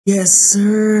Yes,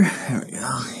 sir. There we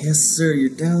go. Yes, sir.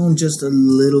 You're down just a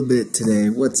little bit today.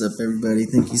 What's up, everybody?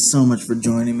 Thank you so much for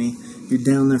joining me. You're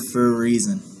down there for a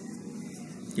reason.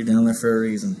 You're down there for a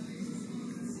reason.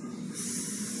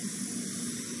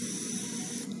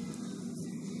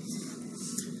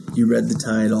 You read the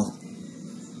title.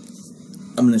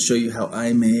 I'm going to show you how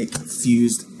I make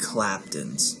fused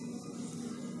Claptons.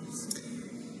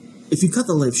 If you caught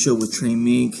the live show with Trey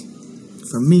Mink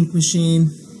from Mink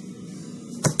Machine,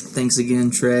 thanks again,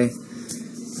 Trey.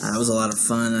 It was a lot of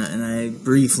fun, and I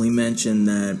briefly mentioned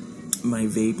that my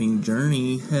vaping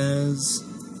journey has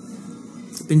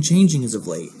been changing as of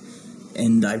late,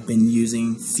 and I've been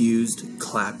using fused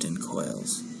Clapton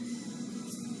coils.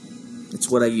 It's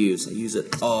what I use. I use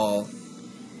it all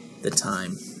the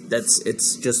time.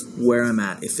 It's just where I'm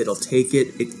at. If it'll take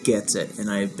it, it gets it, and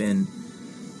I've been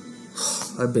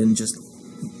just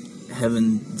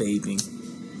heaven vaping.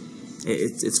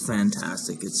 It's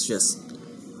fantastic. It's just,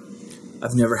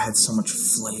 I've never had so much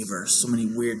flavor, so many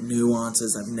weird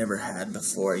nuances I've never had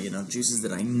before, juices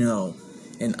that I know,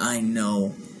 and I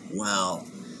know, wow,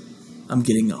 I'm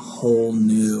getting a whole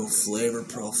new flavor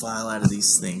profile out of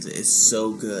these things. It's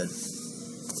so good.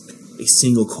 A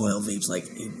single coil vapes like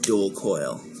a dual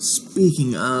coil.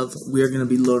 Speaking of, we're going to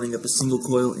be loading up a single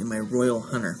coil in my Royal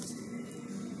Hunter.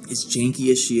 As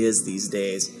janky as she is these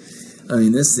days, I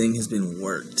mean, this thing has been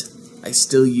worked. I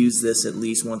still use this at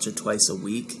least once or twice a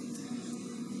week.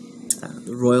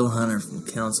 The Royal Hunter from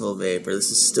Council of Vapor.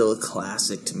 This is still a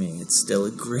classic to me. It's still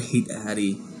a great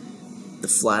Addy. The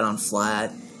flat on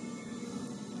flat.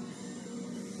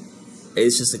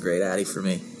 It's just a great Addy for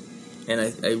me. And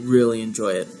I really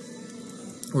enjoy it.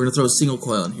 We're going to throw a single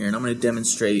coil in here, and I'm going to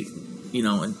demonstrate,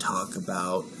 and talk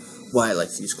about why I like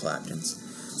fused Claptons.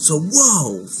 So,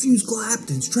 whoa, fused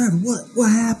Claptons, Trevor, what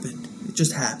happened? It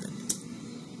just happened.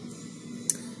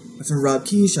 My friend Rob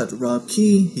Key, shout out to Rob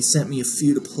Key, he sent me a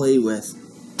few to play with,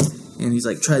 and he's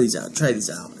like, try these out,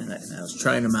 and I was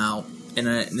trying them out, and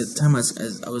at the time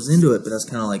I was into it, but I was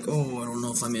kind of like, oh, I don't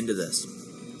know if I'm into this,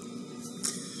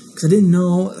 because I didn't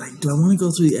know, do I want to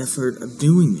go through the effort of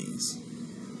doing these?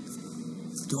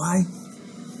 Do I?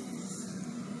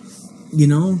 Do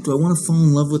I want to fall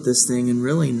in love with this thing and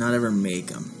really not ever make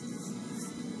them?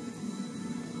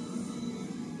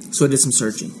 So I did some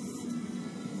searching.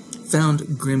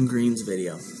 Found Grimm Green's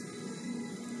video.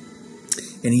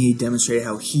 And he demonstrated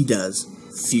how he does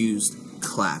fused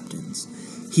Claptons.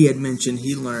 He had mentioned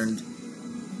he learned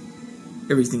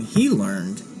everything he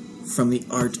learned from the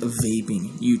Art of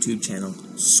Vaping YouTube channel,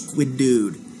 Squid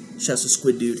Dude. Shouts to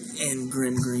Squid Dude and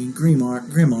Grimm Green. Grimm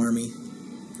Army.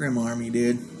 Grimm Army,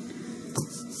 dude.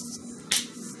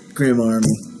 Grimm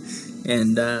Army.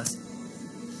 And,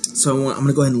 so I'm going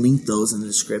to go ahead and link those in the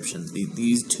description.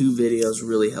 These two videos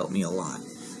really helped me a lot.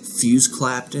 Fused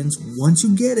Claptons, once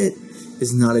you get it,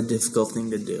 is not a difficult thing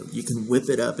to do. You can whip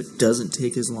it up. It doesn't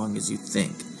take as long as you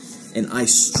think. And I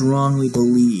strongly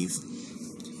believe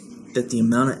that the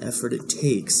amount of effort it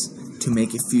takes to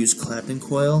make a fused Clapton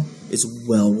coil is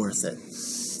well worth it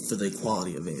for the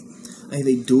quality of it. I have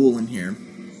a dual in here.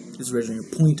 It's originally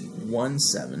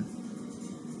 0.17.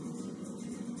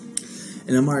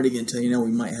 And I'm already going to tell you now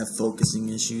we might have focusing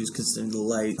issues because in the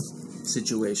light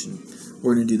situation.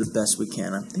 We're going to do the best we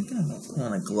can. I'm thinking I'm going to put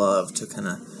on a glove to kind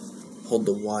of hold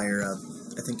the wire up.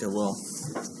 I think I will.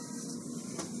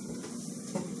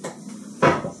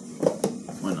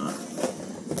 Why not?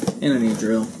 And I need a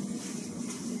drill.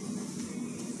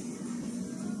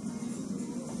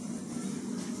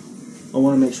 I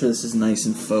want to make sure this is nice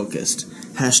and focused.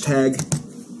 Hashtag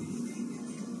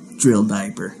drill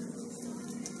diaper.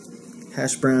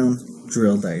 Hash brown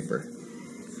drill diaper.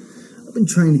 I've been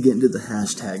trying to get into the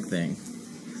hashtag thing.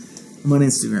 I'm on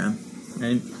Instagram,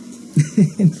 right?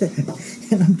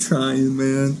 and I'm trying,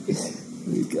 man.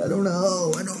 I don't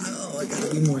know. I gotta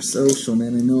be more social,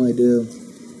 man. I know I do.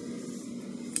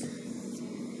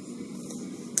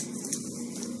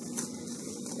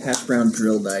 Hash brown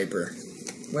drill diaper.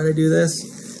 Why'd I do this?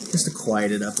 Just to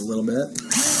quiet it up a little bit.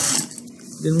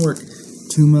 Didn't work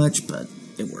too much, but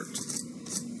it worked.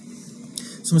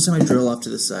 So I'm going to set my drill off to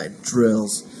the side.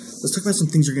 Drills. Let's talk about some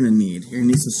things you're going to need. You're going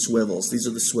to need some swivels. These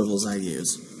are the swivels I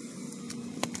use.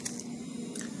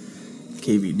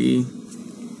 KVD.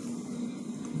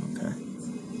 Okay.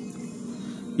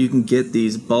 You can get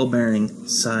these ball bearing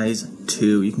size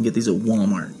 2. You can get these at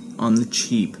Walmart on the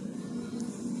cheap.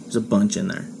 There's a bunch in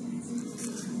there.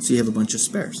 So you have a bunch of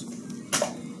spares.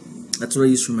 That's what I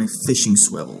use for my fishing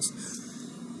swivels.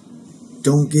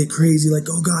 Don't get crazy like,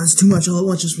 oh God, it's too much all at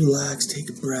once. Just relax, take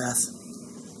a breath.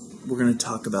 We're going to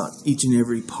talk about each and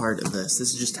every part of this.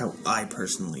 This is just how I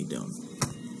personally do them.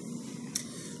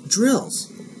 drills.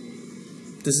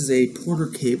 This is a Porter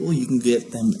cable. You can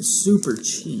get them super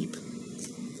cheap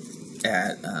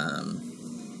at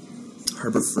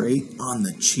Harbor Freight on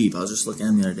the cheap. I was just looking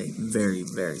at them the other day. Very,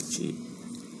 very cheap.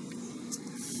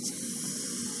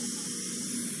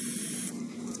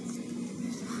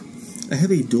 I have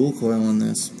a dual coil on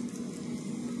this.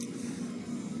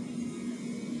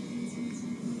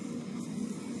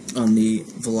 On the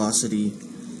Velocity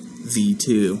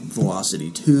V2, Velocity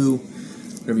 2,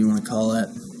 whatever you want to call it.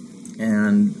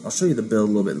 And I'll show you the build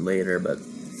a little bit later, but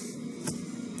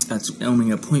that's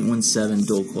owning a .17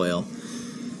 dual coil,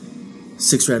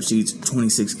 6 wraps each,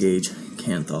 26 gauge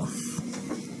Canthal.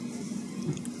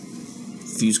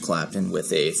 Fuse Clapton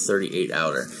with a 38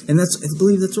 outer. And I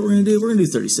believe that's what we're going to do. We're going to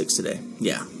do 36 today.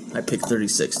 Yeah, I picked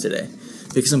 36 today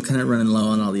because I'm kind of running low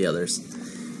on all the others.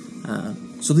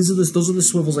 So those are the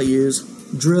swivels I use.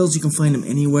 Drills, you can find them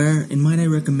anywhere. And might I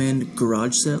recommend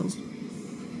garage sales?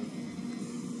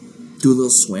 Do a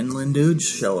little swindling, dude.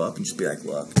 Just show up and just be like,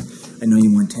 look, I know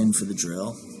you want 10 for the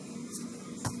drill.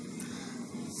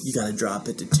 You gotta drop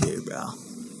it to 2, bro.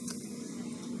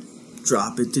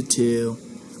 Drop it to 2,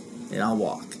 and I'll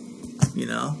walk. You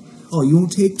know? Oh, you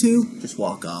won't take 2? Just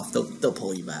walk off. They'll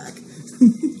pull you back.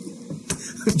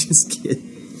 I'm just kidding.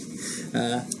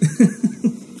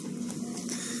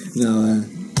 No,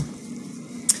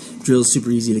 drill's super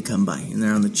easy to come by, and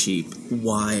they're on the cheap.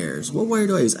 Wires. What wire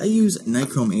do I use? I use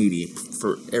Nichrome 80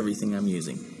 for everything I'm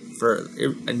using. For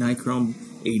a Nichrome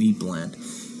 80 blend.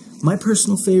 My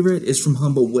personal favorite is from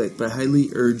Humble Wick, but I highly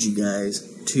urge you guys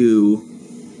to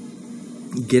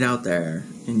get out there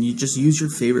and you just use your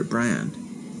favorite brand.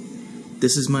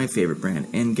 This is my favorite brand,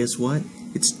 and guess what?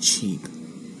 It's cheap.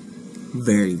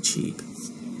 Very cheap.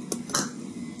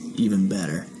 Even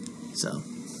better. So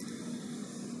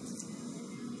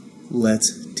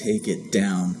let's take it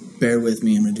down. Bear with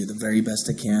me. I'm going to do the very best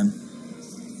I can.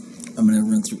 I'm going to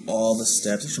run through all the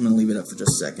steps. Actually, I'm going to leave it up for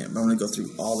just a second. But I'm going to go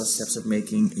through all the steps of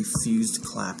making a fused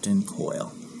Clapton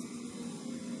coil.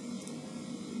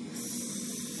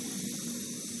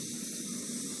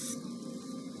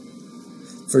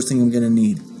 First thing I'm going to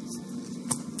need.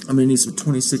 I'm going to need some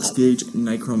 26 gauge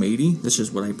Nichrome 80. This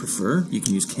is what I prefer. You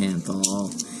can use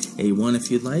Canthal A1 if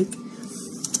you'd like.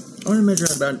 I'm going to measure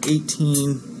out about an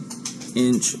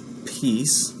 18-inch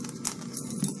piece.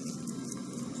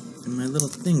 And my little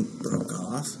thing broke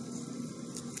off.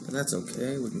 But that's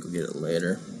okay. We can go get it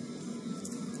later.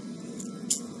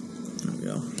 There we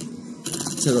go.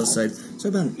 To the side. So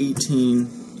about an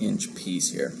 18-inch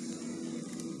piece here.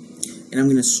 And I'm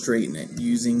going to straighten it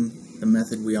using the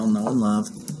method we all know and love,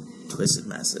 twisted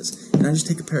messes. And I just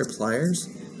take a pair of pliers,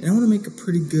 and I want to make a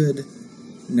pretty good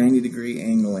 90-degree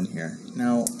angle in here.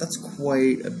 Now, that's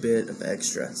quite a bit of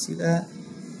extra. See that?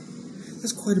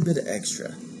 That's quite a bit of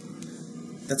extra.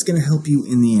 That's going to help you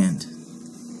in the end.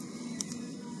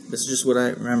 This is just what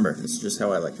I remember. This is just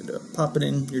how I like to do it. Pop it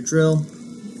in your drill.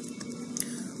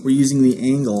 We're using the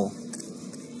angle.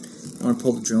 I want to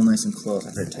pull the drill nice and close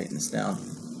after I tighten this down.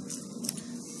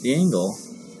 The angle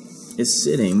is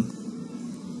sitting,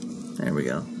 there we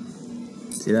go,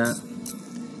 see that?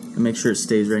 And make sure it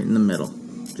stays right in the middle,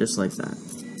 just like that.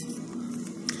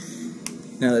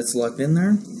 Now that's locked in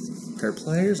there, pair of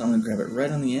pliers, I'm going to grab it right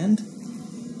on the end.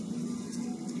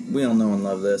 We all know and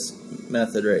love this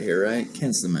method right here, right?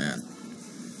 Kent's the man.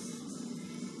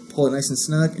 Pull it nice and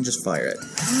snug and just fire it.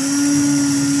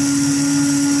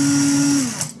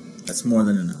 That's more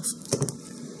than enough.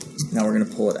 Now we're going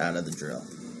to pull it out of the drill.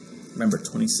 Remember,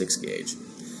 26 gauge.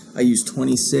 I use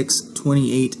 26,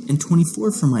 28, and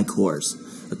 24 for my cores.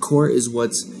 A core is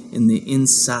what's in the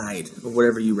inside of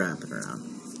whatever you wrap it around.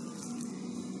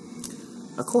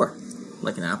 A core.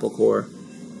 Like an apple core.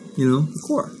 You know, a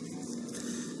core.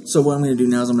 So what I'm going to do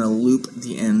now is I'm going to loop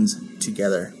the ends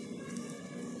together.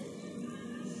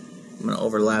 I'm going to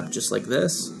overlap just like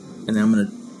this, and then I'm going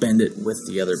to bend it with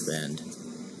the other bend.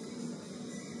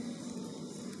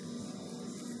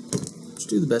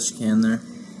 Do the best you can there.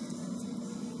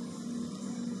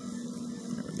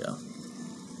 There we go.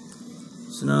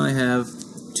 So now I have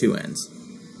two ends.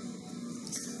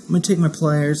 I'm going to take my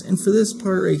pliers, and for this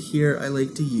part right here, I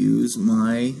like to use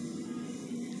my,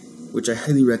 which I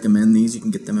highly recommend these. You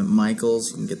can get them at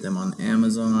Michael's, you can get them on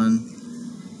Amazon,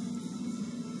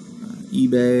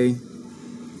 eBay.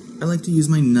 I like to use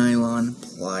my nylon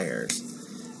pliers.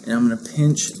 And I'm going to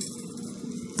pinch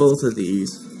both of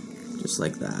these just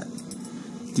like that.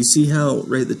 Do you see how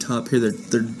right at the top here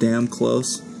they're damn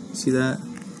close? See that?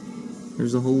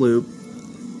 There's a whole loop.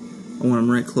 I want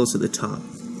them right close at the top.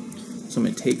 So I'm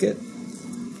going to take it,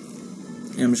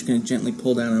 and I'm just going to gently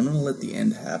pull down. I'm going to let the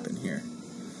end happen here.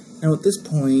 Now at this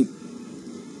point,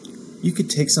 You could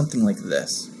take something like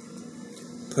this,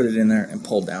 put it in there, and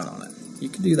pull down on it. You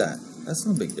could do that. That's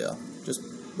no big deal. Just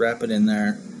wrap it in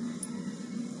there,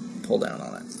 pull down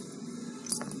on it.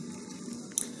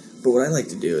 But what I like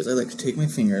to do is I like to take my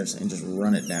fingers and just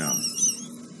run it down.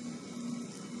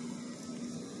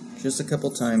 Just a couple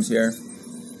times here.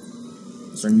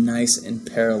 Those are nice and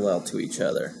parallel to each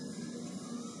other.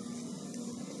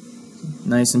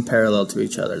 Nice and parallel to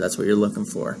each other. That's what you're looking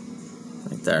for.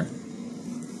 Right there.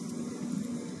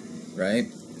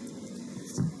 Right?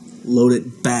 Load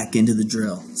it back into the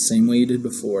drill. Same way you did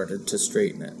before to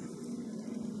straighten it.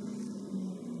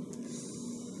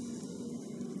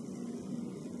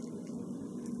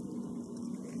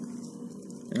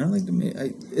 And I like to make,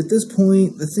 at this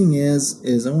point, the thing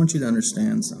is I want you to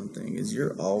understand something, is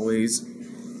you're always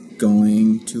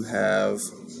going to have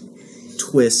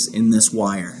twists in this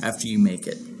wire after you make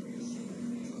it.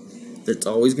 That's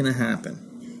always going to happen.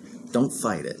 Don't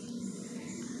fight it.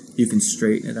 You can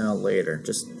straighten it out later.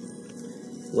 Just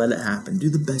let it happen. Do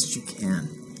the best you can.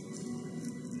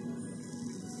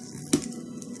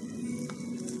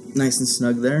 Nice and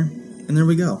snug there. And there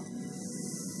we go.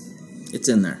 It's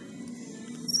in there.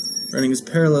 Running as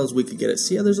parallel as we could get it.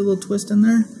 See how there's a little twist in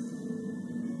there?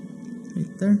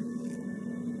 Right there.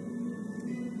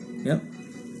 Yep.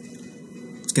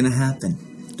 It's gonna happen.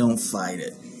 Don't fight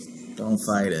it. Don't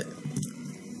fight it.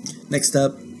 Next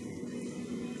up,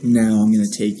 now I'm gonna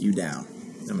take you down.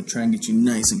 I'm gonna try and get you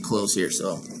nice and close here,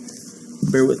 so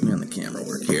bear with me on the camera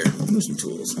work here. Move some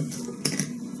tools.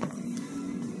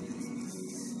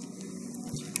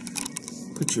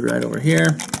 Put you right over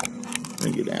here.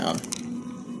 Bring you down.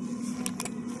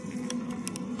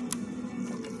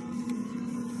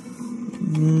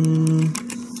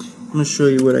 I'm going to show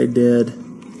you what I did.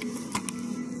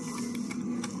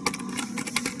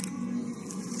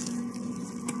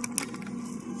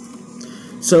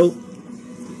 So,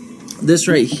 this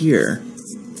right here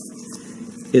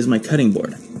is my cutting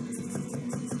board.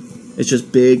 It's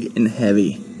just big and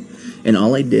heavy. And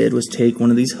all I did was take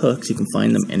one of these hooks. You can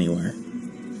find them anywhere.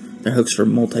 They're hooks for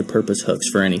multi-purpose hooks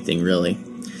for anything, really.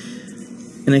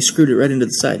 And I screwed it right into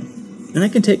the side. And I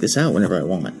can take this out whenever I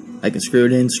want. I can screw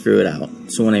it in, screw it out.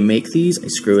 So when I make these, I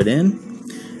screw it in.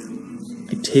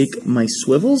 I take my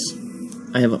swivels.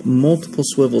 I have multiple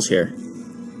swivels here.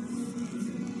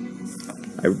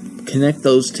 I connect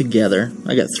those together.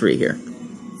 I got 3 here.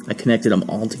 I connected them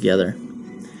all together.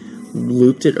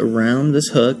 Looped it around this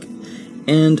hook.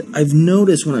 And I've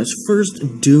noticed when I was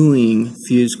first doing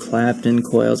fused Clapton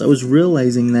coils, I was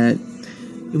realizing that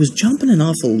it was jumping an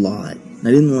awful lot. And I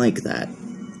didn't like that.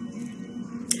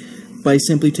 By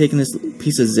simply taking this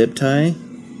piece of zip tie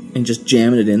and just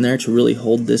jamming it in there to really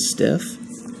hold this stiff,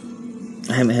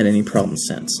 I haven't had any problems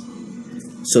since.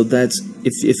 So that's,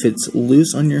 if it's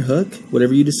loose on your hook,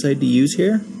 whatever you decide to use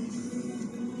here,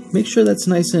 make sure that's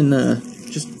nice and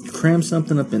just cram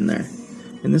something up in there.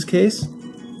 In this case,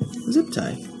 zip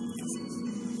tie.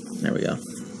 There we go.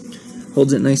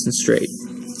 Holds it nice and straight.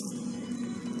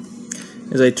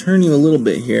 As I turn you a little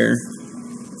bit here,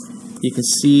 you can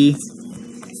see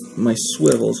my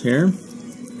swivels here.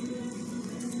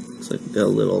 Looks like I've got a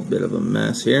little bit of a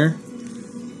mess here.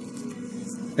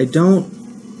 I don't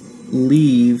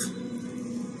leave.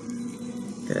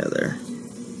 Yeah, there.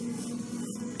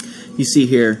 You see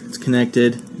here, it's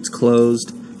connected, it's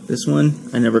closed. This one,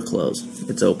 I never close.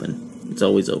 It's open. It's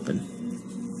always open.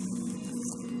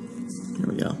 There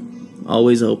we go.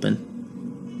 Always open.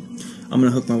 I'm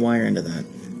going to hook my wire into that.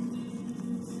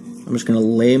 I'm just going to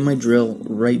lay my drill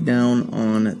right down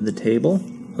on the table,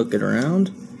 hook it around,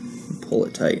 and pull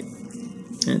it tight.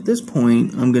 And at this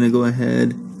point, I'm going to go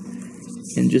ahead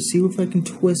and just see if I can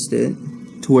twist it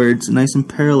to where it's nice and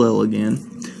parallel again.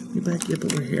 Let me back you up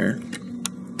over here.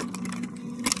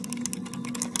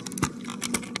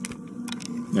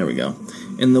 There we go.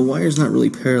 And the wire's not really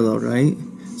parallel, right?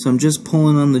 So I'm just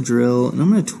pulling on the drill, and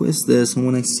I'm going to twist this, and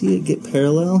when I see it get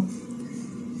parallel,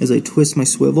 as I twist my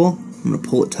swivel, I'm going to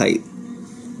pull it tight.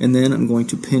 And then I'm going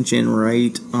to pinch in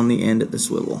right on the end of the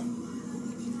swivel.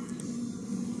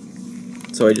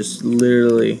 So I just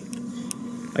literally,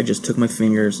 I just took my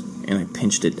fingers and I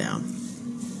pinched it down.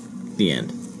 The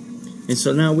end. And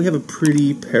so now we have a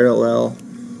pretty parallel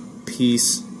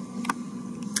piece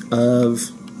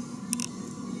of,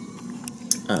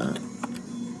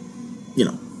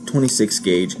 26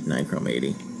 gauge nichrome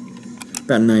 80.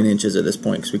 About 9 inches at this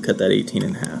point because we cut that 18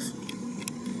 in half.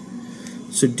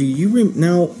 So do you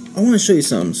now I want to show you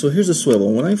something. So here's a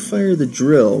swivel. When I fire the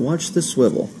drill, watch the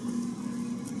swivel.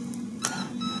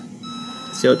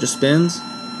 See how it just spins?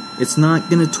 It's not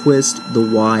going to twist the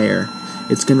wire.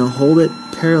 It's going to hold it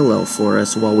parallel for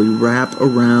us while we wrap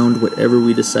around whatever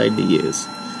we decide to use.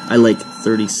 I like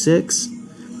 36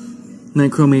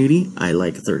 nichrome 80, I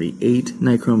like 38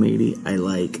 nichrome 80, I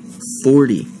like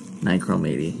 40 nichrome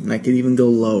 80, and I could even go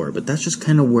lower, but that's just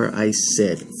kind of where I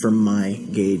sit for my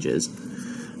gauges.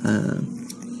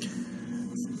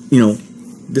 You know,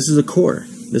 this is a core.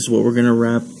 This is what we're gonna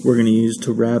wrap. We're gonna use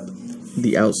to wrap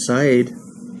the outside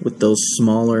with those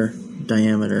smaller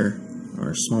diameter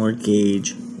or smaller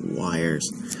gauge wires.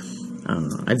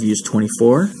 I've used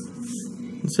 24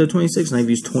 instead of 26, and I've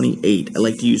used 28. I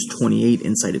like to use 28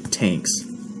 inside of tanks,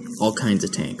 all kinds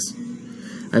of tanks.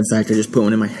 In fact, I just put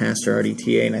one in my Haster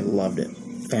RDTA and I loved it.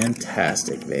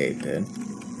 Fantastic vape, dude.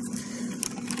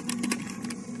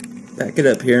 Back it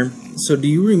up here. So do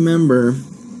you remember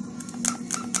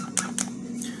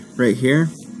right here?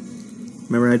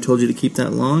 Remember I told you to keep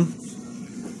that long?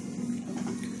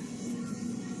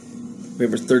 We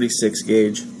have our 36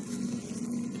 gauge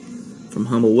from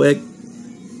Humble Wick.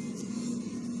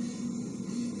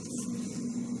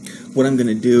 What I'm going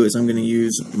to do is I'm going to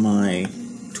use my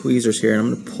tweezers here and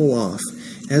I'm going to pull off.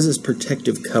 It has this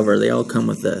protective cover. They all come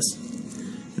with this.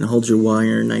 And it holds your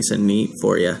wire nice and neat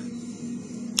for you.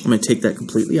 I'm going to take that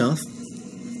completely off.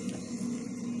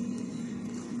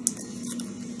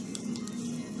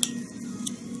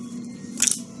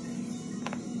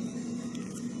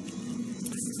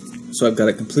 So I've got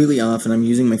it completely off and I'm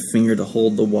using my finger to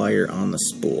hold the wire on the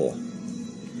spool.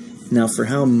 Now for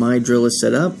how my drill is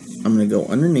set up, I'm going to go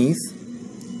underneath.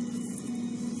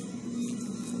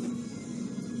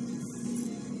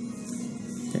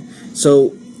 Okay. So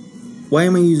why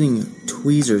am I using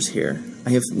tweezers here?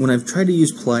 When I've tried to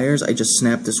use pliers, I just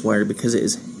snap this wire because it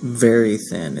is very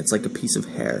thin. It's like a piece of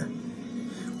hair.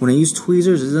 When I use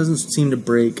tweezers, it doesn't seem to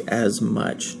break as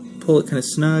much. Pull it kind of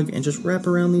snug and just wrap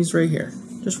around these right here.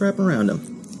 Just wrap around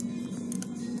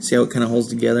them. See how it kind of holds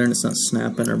together and it's not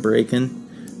snapping or breaking?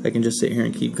 I can just sit here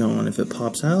and keep going. If it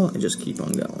pops out, I just keep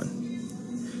on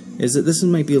going. This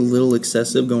might be a little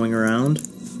excessive going around,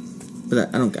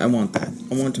 but I want that.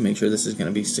 I want to make sure this is going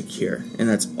to be secure, and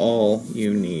that's all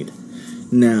you need.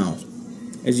 Now,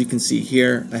 as you can see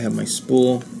here, I have my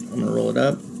spool. I'm going to roll it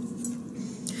up.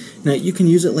 Now, you can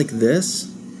use it like this,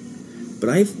 but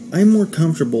I'm more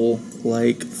comfortable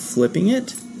like flipping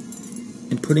it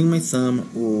and putting my thumb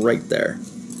right there,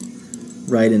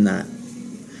 right in that.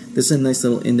 This is a nice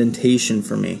little indentation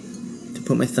for me to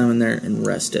put my thumb in there and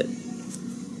rest it.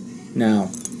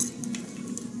 Now,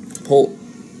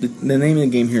 the name of the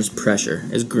game here is pressure,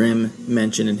 as Grimm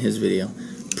mentioned in his video.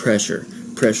 Pressure.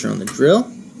 Pressure on the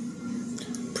drill,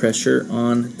 pressure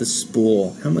on the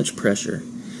spool. How much pressure?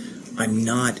 I'm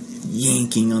not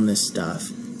yanking on this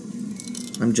stuff.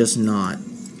 I'm just not.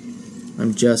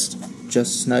 I'm just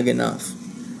snug enough.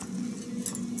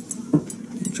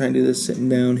 I'm trying to do this sitting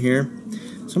down here.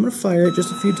 So I'm going to fire it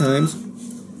just a few times.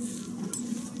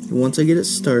 And once I get it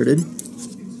started,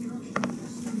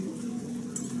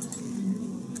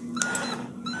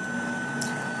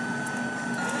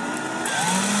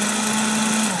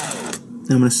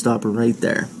 I'm going to stop right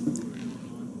there.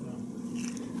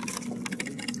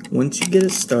 Once you get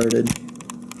it started,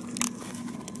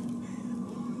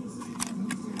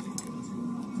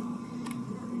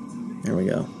 there we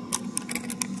go.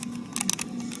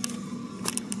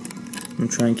 I'm going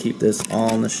to try and keep this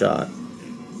all in the shot.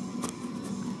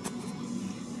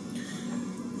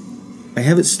 I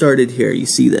have it started here. You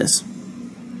see this.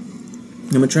 I'm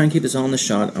going to try and keep this all in the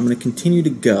shot. I'm going to continue to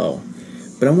go.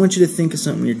 But I want you to think of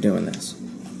something when you're doing this.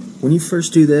 When you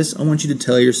first do this, I want you to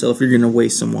tell yourself you're going to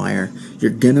waste some wire.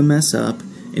 You're going to mess up,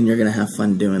 and you're going to have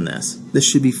fun doing this. This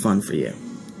should be fun for you.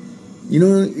 You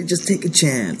know, just take a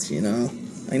chance, you know.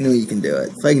 I know you can do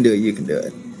it. If I can do it, you can do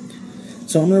it.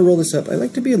 So I'm going to roll this up. I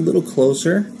like to be a little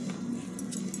closer.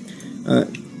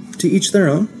 To each their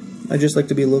own. I just like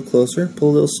to be a little closer. Pull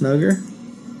a little snugger.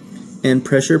 And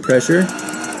pressure, pressure.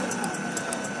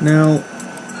 Now,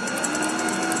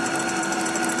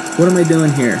 what am I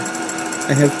doing here?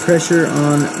 I have pressure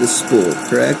on the spool,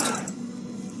 correct?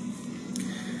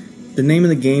 The name of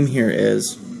the game here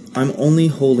is I'm only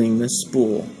holding this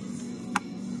spool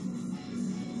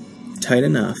tight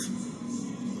enough,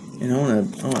 and I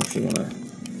actually want to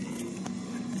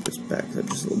just back up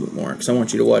just a little bit more because I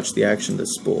want you to watch the action of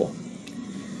this spool.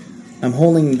 I'm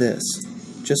holding this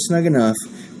just snug enough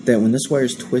that when this wire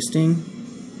is twisting,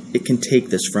 it can take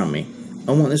this from me.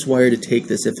 I want this wire to take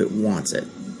this if it wants it.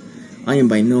 I am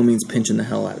by no means pinching the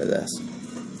hell out of this.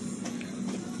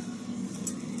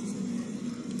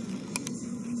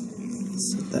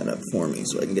 Set that up for me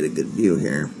so I can get a good view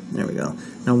here. There we go.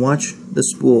 Now watch the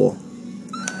spool.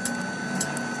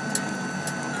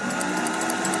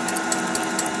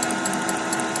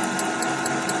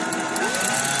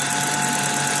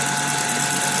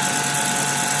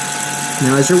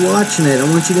 Now as you're watching it, I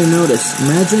want you to notice,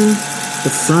 imagine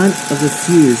the front of the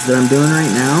fuse that I'm doing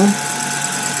right now.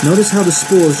 Notice how the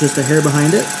spool is just a hair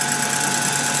behind it?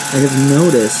 I have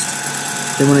noticed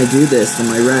that when I do this, then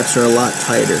my wraps are a lot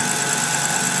tighter.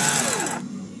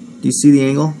 Do you see the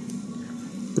angle?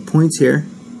 The point's here,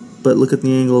 but look at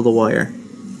the angle of the wire.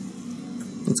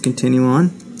 Let's continue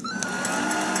on.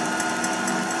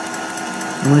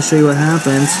 I'm going to show you what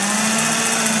happens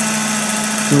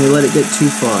when we let it get too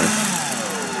far.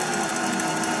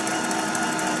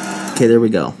 Okay, there we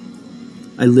go.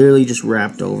 I literally just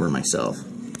wrapped over myself.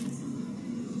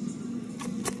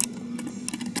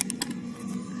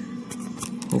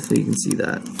 Hopefully you can see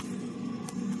that.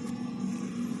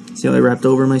 See how I wrapped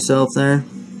over myself there?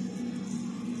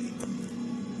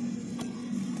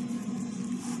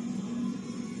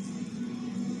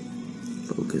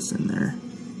 Focus in there.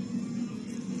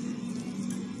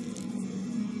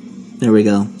 There we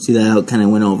go. See that how it kind of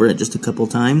went over it just a couple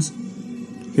times?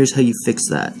 Here's how you fix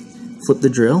that. Flip the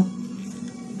drill,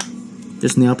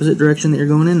 just in the opposite direction that you're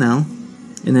going in now,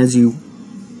 and as you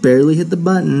barely hit the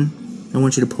button, I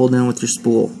want you to pull down with your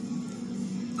spool.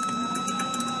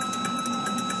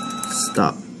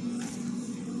 Stop.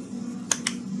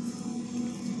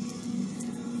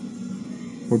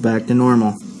 We're back to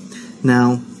normal.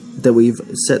 Now that we've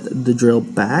set the drill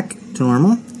back to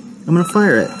normal, I'm going to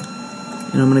fire it.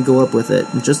 And I'm going to go up with it,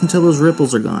 just until those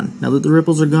ripples are gone. Now that the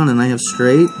ripples are gone and I have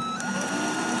straight,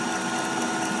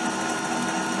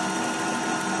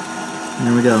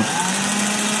 there we go.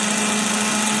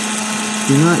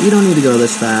 You don't need to go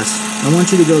this fast. I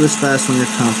want you to go this fast when you're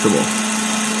comfortable.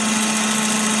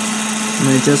 I'm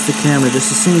going to adjust the camera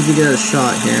just as soon as we get a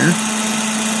shot here.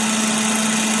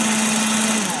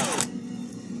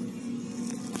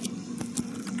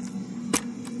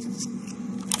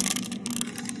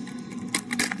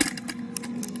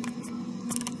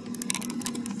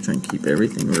 Try and keep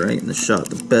everything right in the shot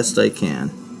the best I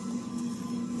can.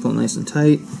 Pull nice and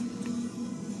tight.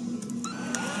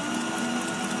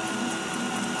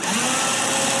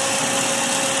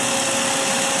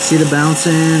 See the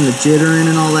bouncing, the jittering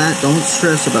and all that? Don't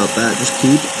stress about that. Just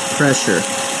keep pressure.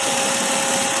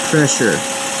 Pressure.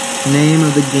 Name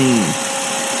of the game.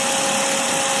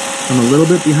 I'm a little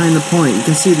bit behind the point. You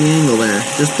can see the angle there.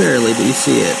 Just barely, but you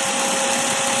see it.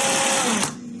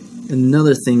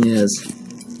 Another thing is,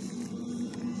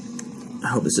 I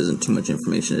hope this isn't too much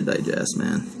information to digest,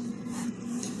 man.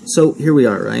 So here we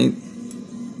are, right?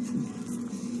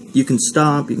 You can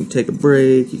stop, you can take a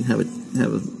break, you can have a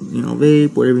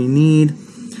vape, whatever you need.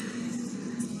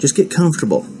 Just get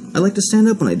comfortable. I like to stand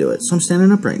up when I do it, so I'm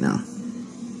standing up right now.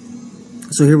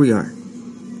 So here we are.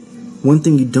 One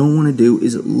thing you don't want to do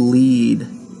is lead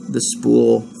the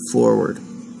spool forward.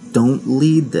 Don't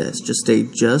lead this. Just stay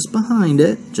just behind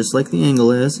it, just like the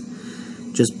angle is.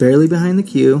 Just barely behind the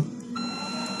cue.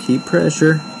 Keep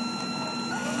pressure.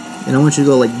 And I want you to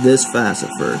go like this fast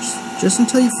at first. Just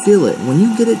until you feel it. When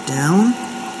you get it down,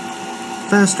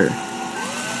 faster.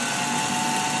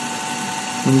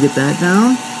 When you get that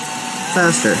down,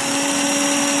 faster.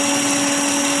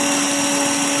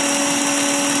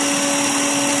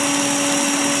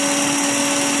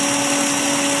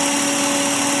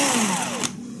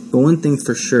 But one thing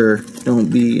for sure,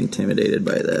 don't be intimidated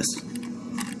by this.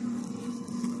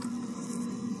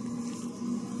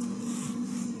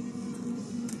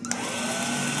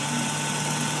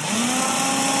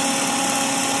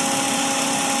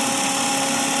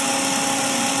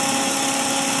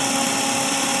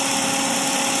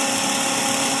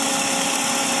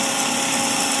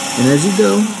 And as you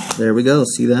go, there we go,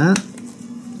 see that?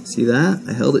 See that?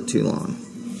 I held it too long.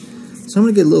 So I'm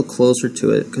going to get a little closer to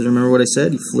it, because remember what I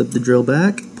said? You flip the drill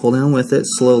back, pull down with it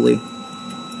slowly.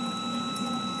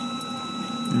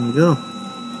 There we go.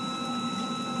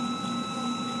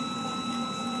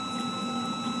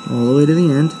 All the way to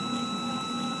the end.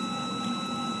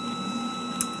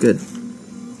 Good.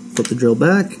 Flip the drill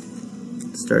back,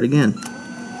 start again.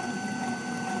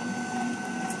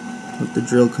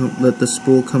 Let the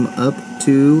spool come up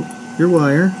to your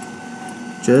wire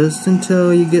just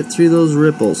until you get through those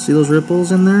ripples. See those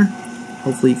ripples in there?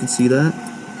 Hopefully you can see that.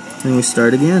 And we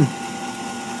start again.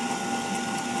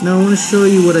 Now I want to show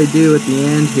you what I do at the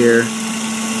end here.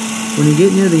 When you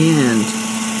get near the end,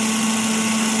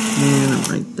 and I'm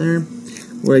right there.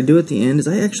 What I do at the end is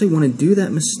I actually want to do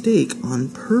that mistake on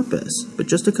purpose, but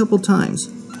just a couple times.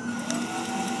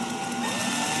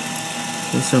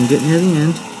 Okay, so I'm getting near the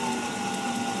end.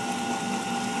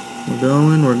 We're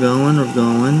going, we're going, we're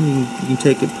going. You can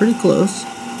take it pretty close.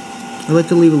 I like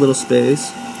to leave a little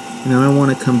space. And now I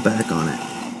want to come back on it.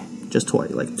 Just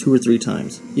twice, like 2 or 3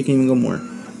 times. You can even go more.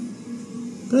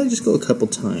 but I just go a couple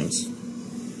times.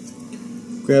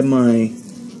 Grab my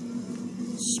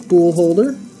spool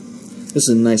holder. This is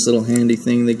a nice little handy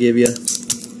thing they give you.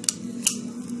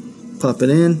 Pop it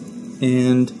in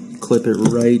and clip it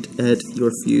right at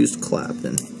your fused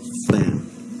Clapton. Bam.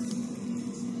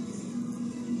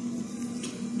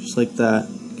 Just like that.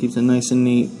 Keeps it nice and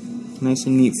neat. Nice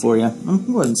and neat for you. I'm going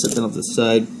to go ahead and set that off the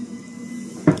side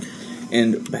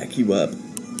and back you up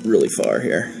really far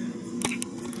here.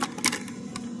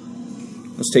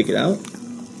 Let's take it out.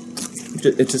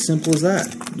 It's as simple as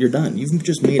that. You're done. You've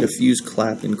just made a fused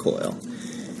Clapton coil.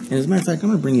 And as a matter of fact, I'm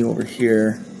going to bring you over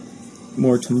here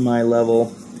more to my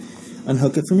level.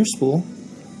 Unhook it from your spool.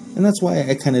 And that's why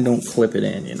I kind of don't clip it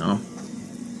in, you know.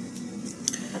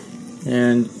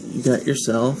 And you got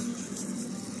yourself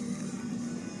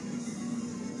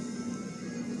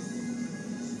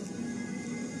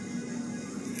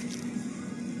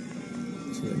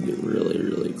so I get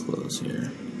really close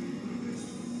here.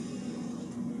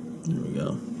 There we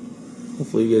go.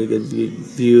 Hopefully you get a good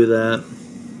view of that.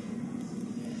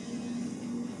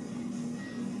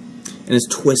 And it's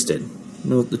twisted.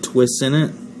 Note the twists in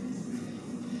it.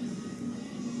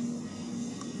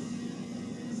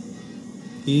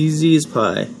 Easy as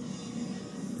pie.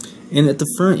 And at the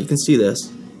front, you can see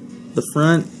this. The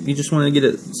front, you just want to get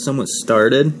it somewhat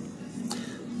started.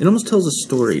 It almost tells a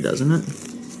story, doesn't it?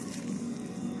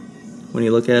 When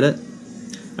you look at it.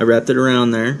 I wrapped it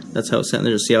around there. That's how it's sitting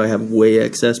there. Just see how I have way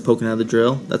excess poking out of the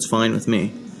drill? That's fine with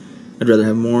me. I'd rather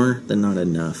have more than not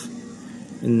enough.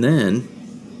 And then,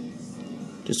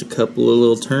 just a couple of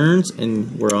little turns,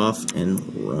 and we're off and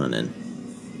running.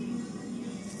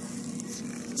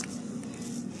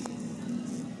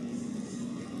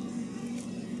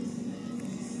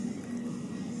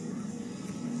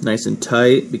 Nice and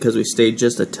tight, because we stayed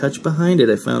just a touch behind it.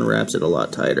 I found wraps it a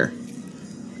lot tighter.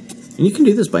 And you can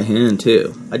do this by hand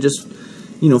too. I just,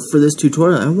 you know, for this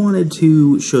tutorial, I wanted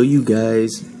to show you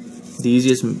guys the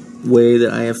easiest way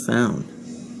that I have found.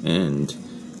 And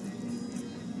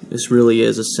this really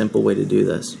is a simple way to do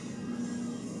this.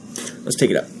 Let's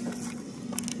take it up.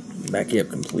 Back you up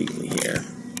completely here.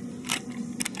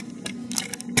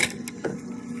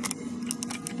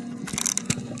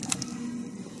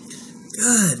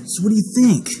 Good. So what do you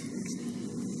think?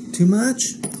 Too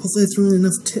much? Hopefully I threw in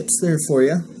enough tips there for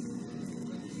you.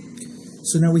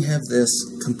 So now we have this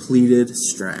completed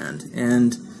strand,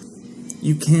 and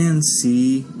you can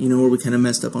see, you know, where we kind of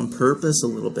messed up on purpose a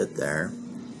little bit there.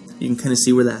 You can kind of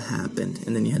see where that happened,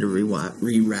 and then you had to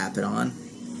re-wrap it on.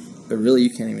 But really, you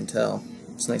can't even tell.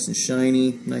 It's nice and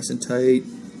shiny, nice and tight.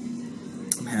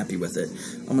 I'm happy with it.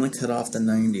 I'm going to cut off the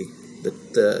 90,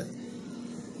 the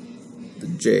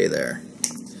J there.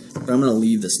 But I'm going to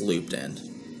leave this looped end.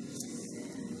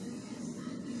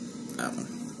 That one.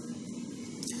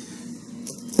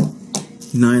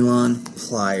 Nylon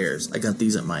pliers. I got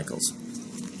these at Michael's.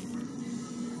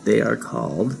 They are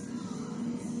called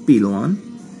Beetlon,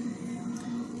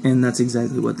 and that's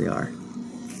exactly what they are.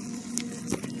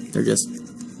 They're just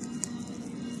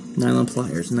nylon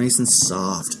pliers, nice and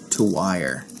soft to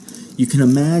wire. You can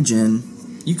imagine,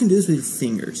 you can do this with your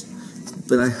fingers,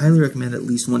 but I highly recommend at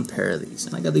least one pair of these.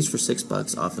 And I got these for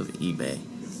 $6 off of eBay.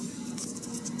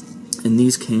 And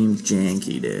these came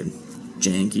janky, dude.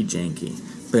 Janky.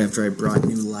 But after I brought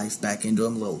new life back into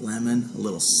them, a little lemon, a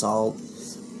little salt,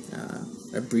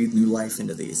 I breathed new life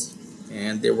into these.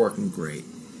 And they're working great.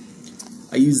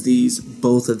 I use these,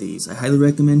 both of these. I highly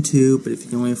recommend two, but if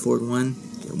you can only afford one,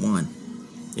 get one.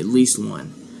 At least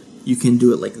one. You can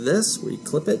do it like this, where you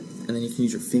clip it, and then you can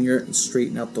use your finger and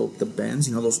straighten out the bends,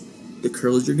 you know, the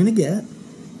curls you're going to get.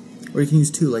 Or you can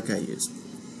use two like I use.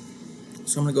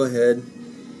 So I'm going to go ahead,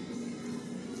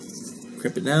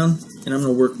 grip it down, and I'm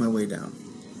going to work my way down.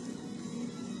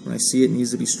 When I see it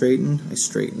needs to be straightened, I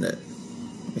straighten it.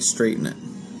 I straighten it.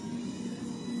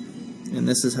 And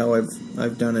this is how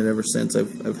I've done it ever since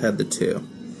I've had the two.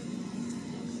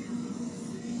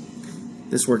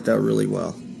 This worked out really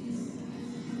well.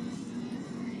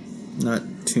 Not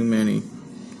too many.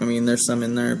 I mean, there's some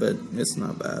in there, but it's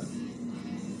not bad.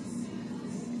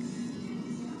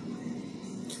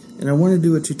 And I want to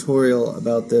do a tutorial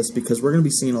about this because we're going to be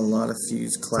seeing a lot of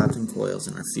fused Clapton coils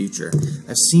in our future.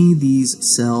 I've seen these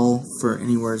sell for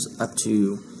anywhere up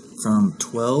to from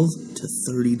 $12 to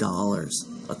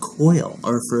 $30 a coil,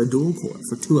 or for a dual coil,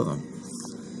 for two of them.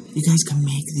 You guys can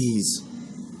make these.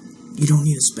 You don't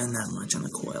need to spend that much on a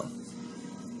coil.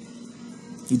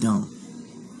 You don't.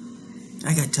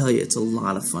 I gotta tell you, it's a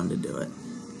lot of fun to do it.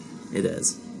 It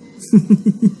is.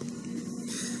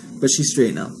 But she's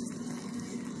straight now.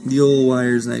 The old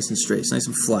wire is nice and straight. It's nice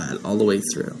and flat all the way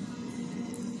through.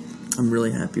 I'm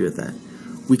really happy with that.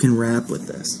 we can wrap with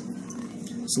this.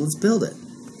 So let's build it.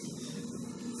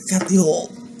 Got the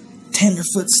old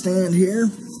tenderfoot stand here.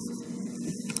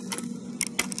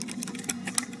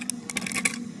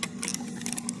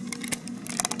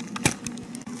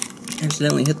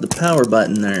 Accidentally hit the power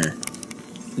button there.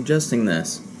 Adjusting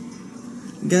this.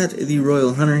 Got the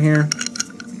Royal Hunter here.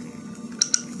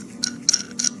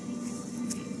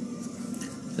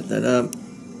 Set that up.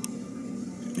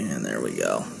 And there we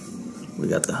go. We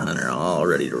got the Hunter all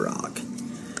ready to rock.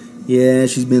 Yeah,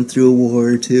 she's been through a war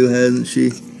or two, hasn't she?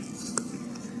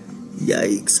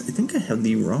 Yikes. I think I have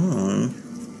the wrong.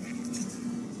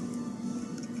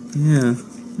 Yeah.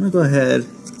 I'm gonna go ahead,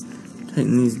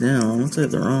 tighten these down. Looks like I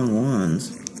have the wrong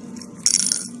ones.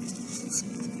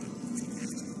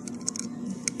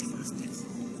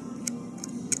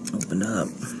 Open up.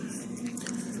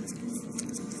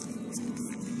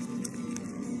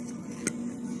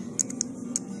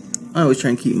 I always try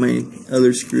and keep my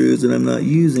other screws that I'm not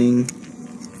using,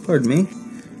 pardon me,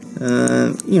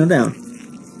 down.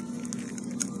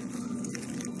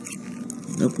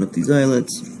 Open up these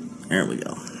eyelets. There we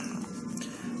go.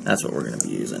 That's what we're going to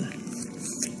be using.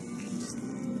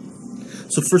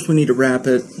 So first we need to wrap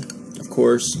it. Of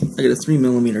course, I got a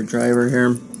 3mm driver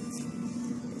here.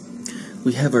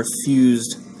 We have our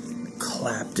fused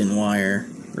Clapton wire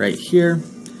right here.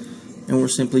 And we're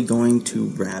simply going to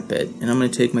wrap it. And I'm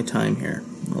going to take my time here.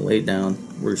 I'm going to lay it down.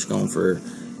 We're just going for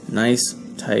a nice,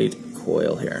 tight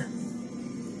coil here.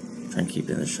 Try and keep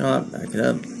it in the shot. Back it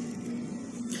up.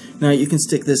 Now you can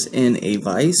stick this in a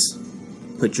vise.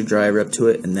 Put your driver up to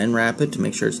it and then wrap it to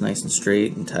make sure it's nice and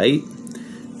straight and tight.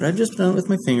 But I've just done it with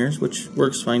my fingers, which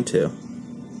works fine too.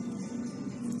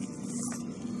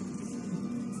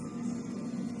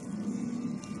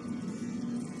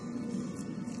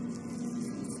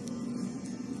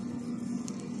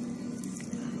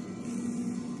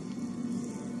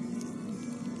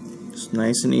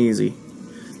 Nice and easy.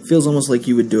 Feels almost like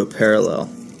you would do a parallel.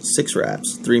 6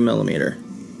 wraps, 3mm.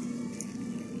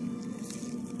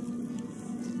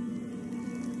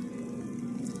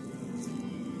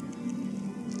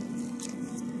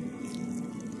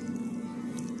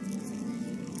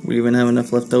 We even have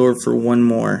enough left over for one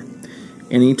more.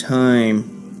 Anytime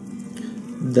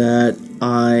that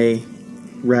I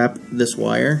wrap this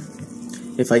wire,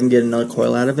 if I can get another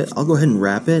coil out of it, I'll go ahead and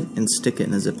wrap it and stick it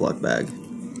in a Ziploc bag.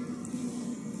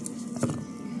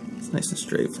 Nice and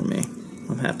straight for me.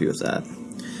 I'm happy with that.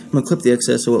 I'm going to clip the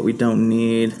excess of what we don't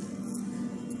need.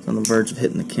 It's on the verge of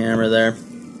hitting the camera there.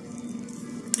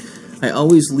 I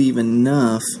always leave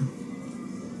enough.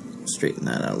 Straighten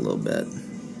that out a little bit.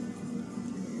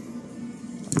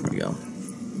 There we go.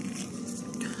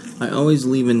 I always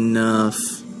leave enough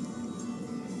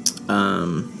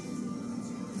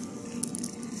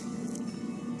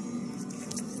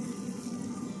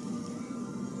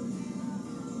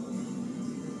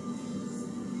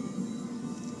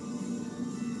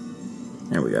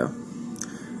there we go.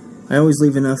 I always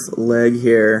leave enough leg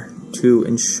here to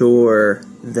ensure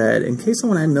that in case I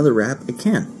want to add another wrap, I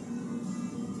can.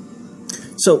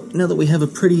 So now that we have a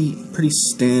pretty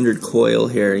standard coil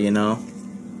here, you know,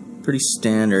 pretty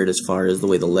standard as far as the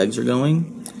way the legs are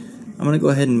going, I'm going to go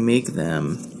ahead and make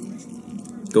them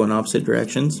go in opposite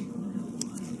directions.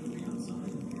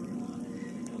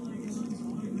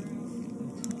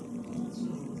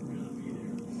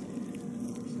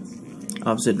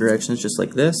 Opposite directions, just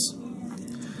like this.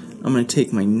 I'm going to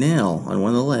take my nail on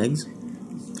one of the legs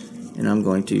and I'm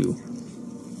going to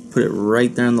put it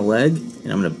right there on the leg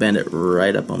and I'm going to bend it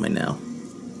right up on my nail.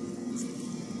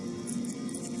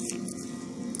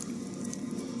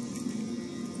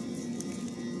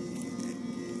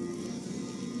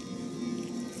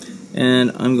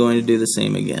 And I'm going to do the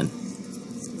same again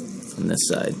on this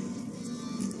side.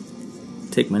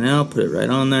 Take my nail, put it right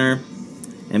on there,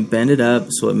 and bend it up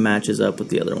so it matches up with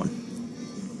the other one.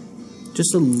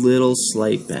 Just a little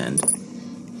slight bend.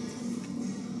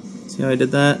 See how I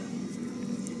did that?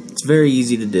 It's very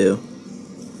easy to do.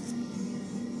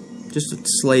 Just the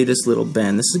slightest little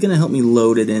bend. This is going to help me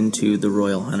load it into the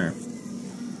Royal Hunter.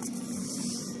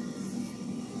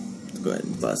 Let's go ahead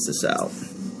and bust this out.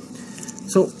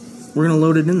 So we're going to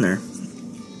load it in there.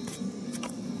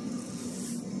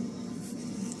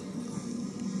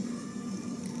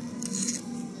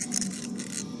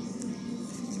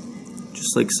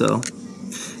 Just like so.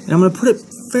 And I'm going to put it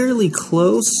fairly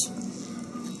close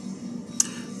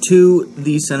to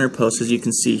the center post, as you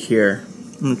can see here.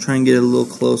 I'm going to try and get it a little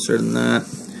closer than that.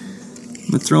 I'm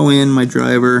going to throw in my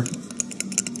driver.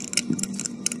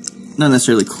 Not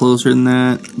necessarily closer than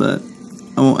that, but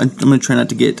I'm going to try not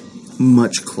to get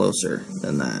much closer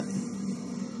than that.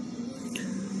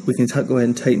 we can go ahead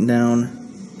and tighten down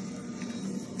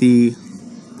the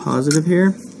positive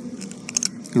here.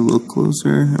 Get a little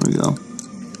closer. There we go.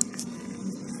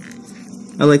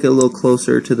 I like it a little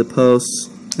closer to the posts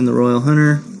in the Royal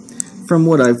Hunter from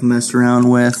what I've messed around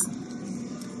with.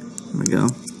 There we go.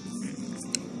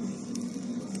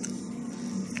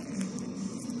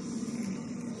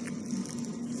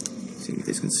 So you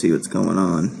guys can see what's going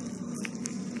on.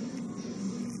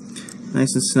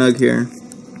 Nice and snug here.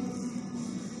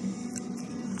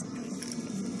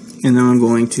 And now I'm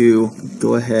going to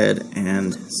go ahead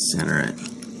and center it.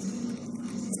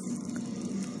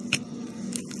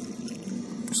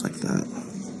 Just like that.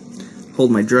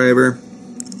 Hold my driver,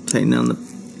 tighten down the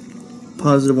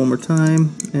positive one more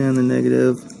time, and the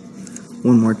negative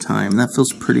one more time. That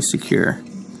feels pretty secure.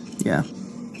 Yeah,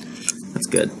 that's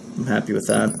good. I'm happy with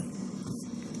that.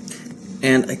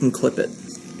 And I can clip it.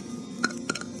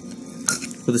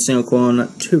 With a single coil, I'm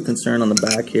not too concerned on the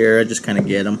back here. I just kind of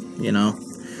get them, you know.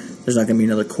 There's not going to be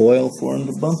another coil for them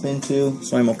to bump into,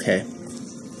 so I'm okay.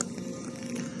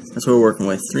 That's what we're working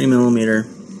with. 3mm.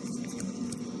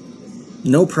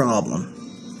 No problem.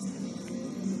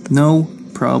 No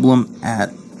problem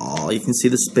at all. You can see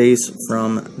the space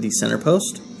from the center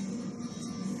post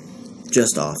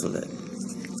just off of it.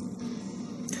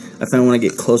 I find when I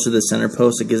get closer to the center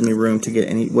post, it gives me room to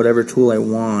get whatever tool I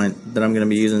want that I'm going to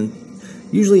be using.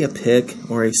 Usually a pick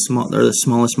or the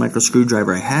smallest micro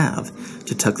screwdriver I have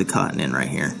to tuck the cotton in right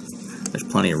here. There's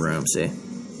plenty of room, see?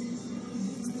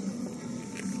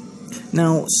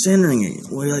 Now, centering it.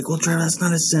 Well, you're like, well, Trevor, that's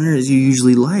not as centered as you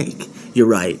usually like. You're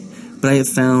right. But I have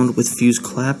found with fused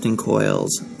Clapton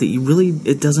coils that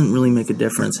it doesn't really make a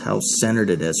difference how centered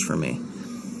it is for me.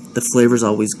 The flavor's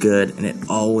always good, and it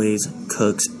always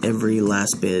cooks every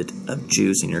last bit of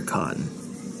juice in your cotton.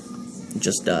 It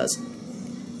just does.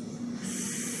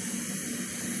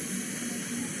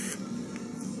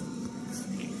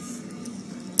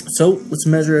 So let's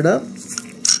measure it up.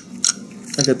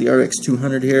 I got the RX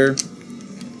 200 here.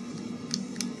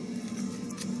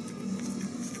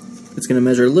 It's going to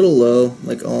measure a little low,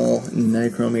 like all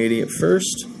nichrome 80 at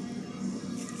first.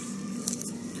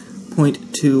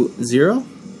 0.20.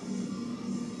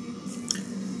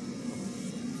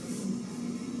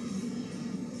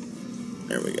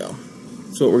 There we go.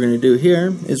 So what we're going to do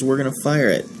here is we're going to fire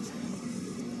it.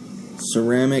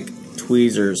 Ceramic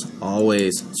tweezers,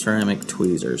 always ceramic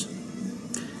tweezers.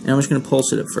 And I'm just going to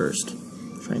pulse it at first.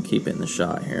 Try and keep it in the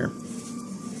shot here.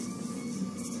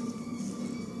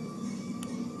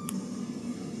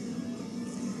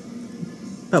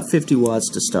 About 50 watts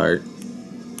to start.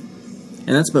 And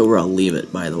that's about where I'll leave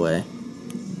it, by the way,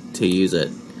 to use it.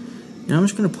 Now I'm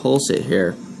just going to pulse it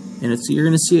here. And you're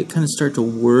going to see it kind of start to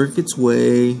work its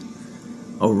way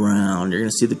around. You're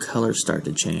going to see the color start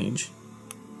to change.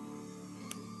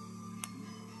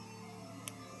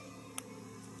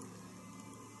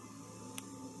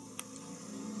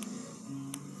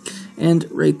 And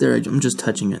right there, I'm just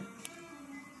touching it.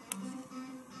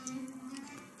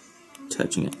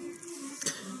 Touching it.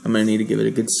 I'm going to need to give it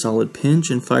a good solid pinch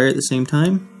and fire at the same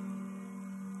time.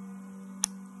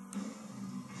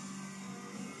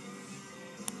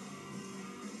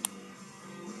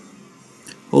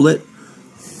 Hold it.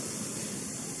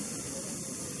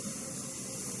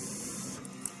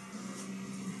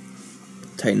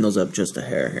 Tighten those up just a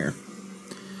hair here.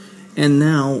 And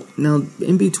now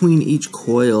in between each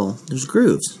coil, there's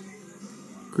grooves.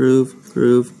 Groove,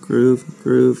 groove, groove,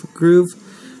 groove, groove.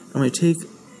 I'm going to take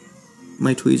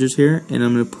my tweezers here, and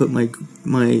I'm going to put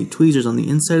my tweezers on the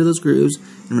inside of those grooves,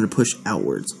 and I'm going to push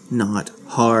outwards. Not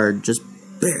hard, just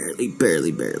barely,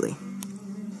 barely, barely.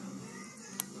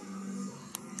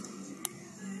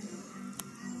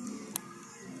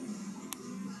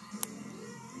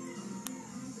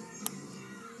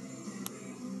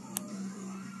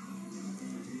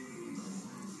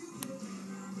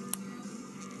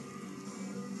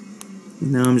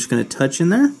 Now I'm just going to touch in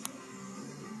there.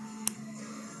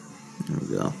 There we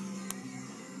go.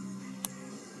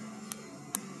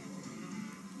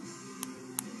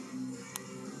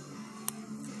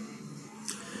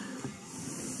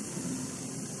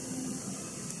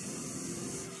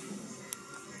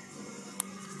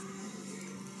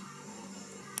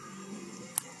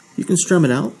 You can strum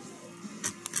it out.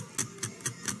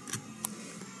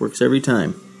 Works every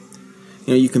time.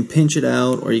 You know, you can pinch it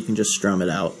out or you can just strum it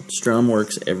out. Strum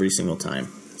works every single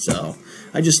time. So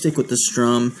I just stick with the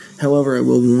strum. However, I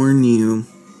will warn you,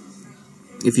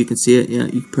 if you can see it, yeah,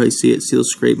 you can probably see it. See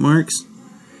those scrape marks?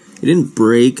 It didn't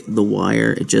break the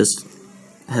wire, it just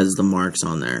has the marks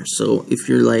on there. So if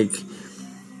you're like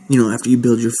you know, after you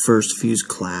build your first fused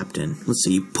Clapton, let's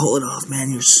say you pull it off,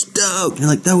 man, you're stoked. You're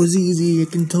like, that was easy. I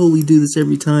can totally do this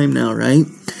every time now, right?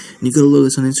 And you go to load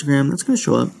this on Instagram, that's going to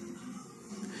show up.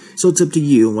 So it's up to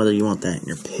you whether you want that in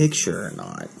your picture or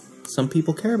not. Some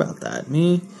people care about that.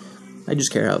 Me, I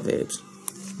just care how it vapes.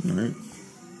 Alright?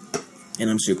 And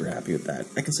I'm super happy with that.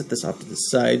 I can set this off to the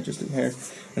side just a hair.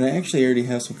 And I actually already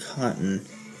have some cotton,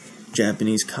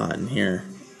 Japanese cotton here,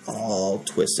 all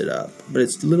twisted up, but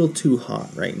it's a little too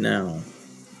hot right now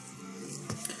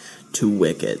to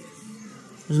wick it.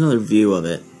 There's another view of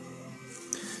it.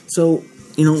 So,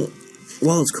 you know,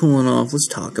 while it's cooling off, let's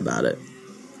talk about it.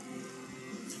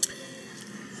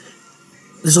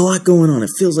 There's a lot going on.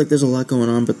 It feels like there's a lot going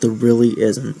on, but there really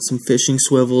isn't. Some fishing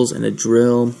swivels and a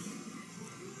drill.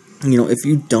 You know, if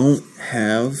you don't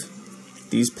have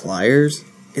these pliers,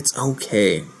 it's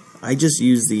okay. I just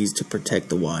use these to protect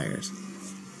the wires.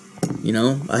 You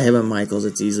know, I have at Michael's,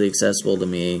 it's easily accessible to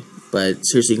me, but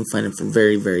seriously, you can find them for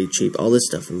very, very cheap. All this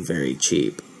stuff for very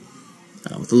cheap,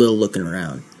 with a little looking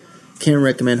around. Can't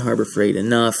recommend Harbor Freight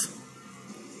enough.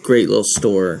 Great little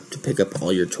store to pick up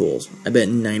all your tools. I bet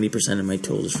 90% of my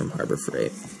tools is from Harbor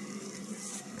Freight.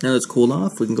 Now it's cooled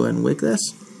off, we can go ahead and wick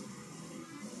this.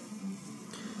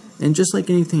 And just like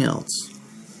anything else,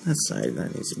 that side,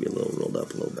 that needs to be a little rolled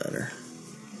up a little better.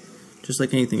 Just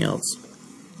like anything else.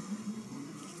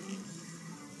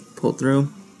 Pull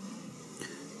through,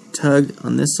 tug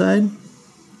on this side,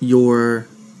 your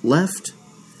left,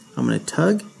 I'm going to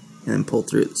tug, and then pull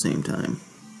through at the same time.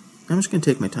 I'm just going to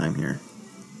take my time here.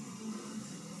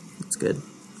 That's good,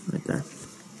 right there.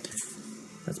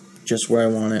 That's just where I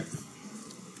want it.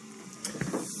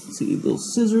 See, little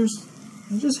scissors.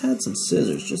 I just had some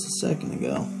scissors just a second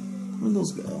ago. Where'd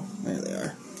those go? There they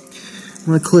are. I'm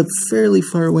going to clip fairly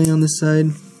far away on this side,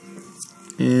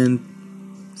 and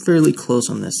fairly close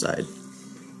on this side.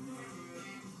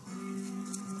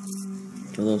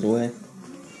 Throw those away.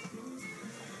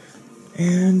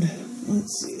 And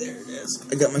let's see, there it is.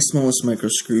 I got my smallest micro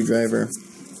screwdriver.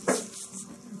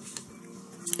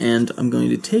 And I'm going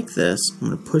to take this, I'm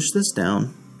going to push this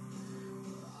down,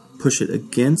 push it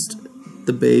against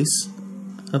the base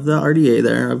of the RDA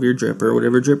there, of your dripper,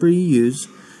 whatever dripper you use,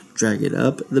 drag it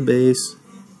up the base,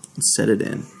 and set it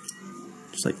in.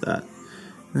 Just like that.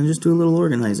 And then just do a little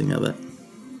organizing of it.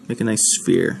 Make a nice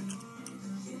sphere.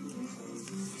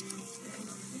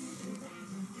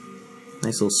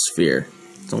 Nice little sphere.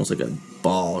 It's almost like a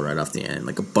ball right off the end,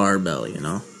 like a barbell, you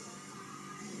know.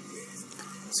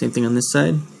 Same thing on this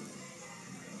side.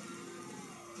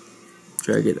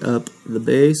 Drag it up the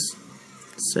base,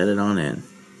 set it on in.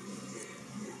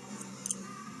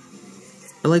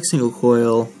 I like single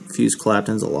coil fused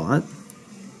Claptons a lot.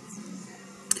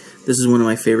 This is one of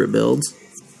my favorite builds.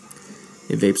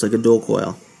 It vapes like a dual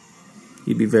coil.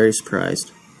 You'd be very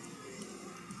surprised.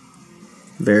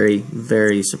 Very,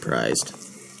 very surprised.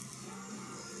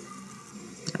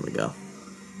 There we go.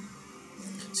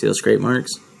 See those scrape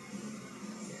marks?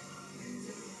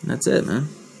 And that's it, man.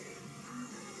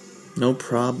 No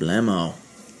problemo.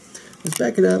 Let's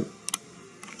back it up.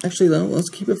 Actually, though, let's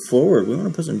keep it forward. We want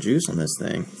to put some juice on this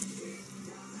thing.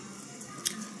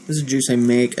 This is a juice I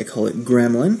make. I call it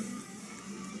Gremlin.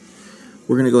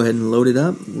 We're going to go ahead and load it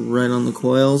up right on the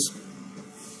coils.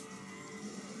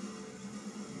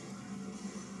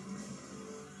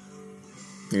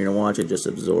 You're going to watch it just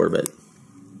absorb it.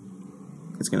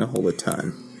 It's going to hold a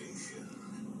ton.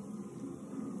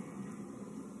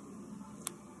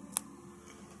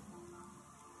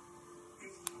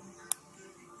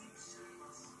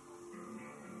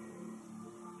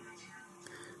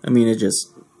 I mean, it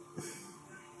just...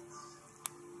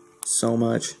 so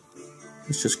much.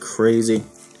 It's just crazy.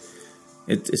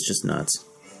 It's just nuts.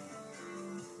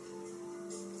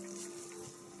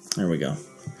 There we go.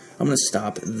 I'm going to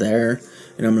stop there,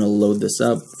 and I'm going to load this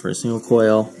up for a single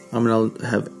coil. I'm going to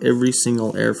have every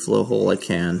single airflow hole I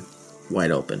can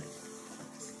wide open.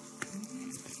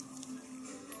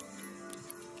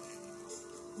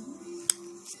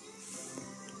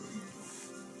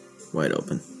 Wide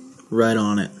open. Right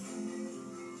on it.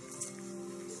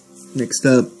 Next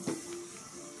up,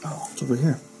 oh, it's over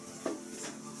here.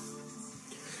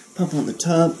 Pop on the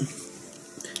top.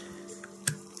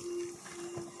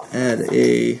 Add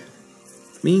a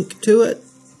mink to it.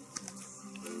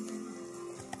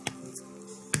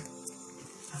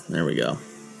 There we go.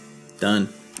 Done.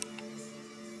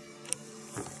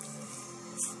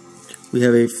 We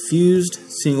have a fused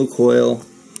single coil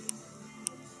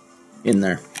in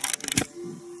there.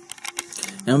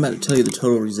 Now I'm about to tell you the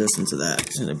total resistance of that.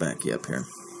 I'm going to back you up here.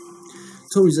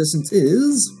 Total resistance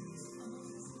is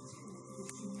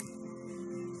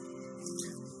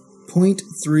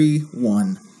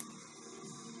 0.31.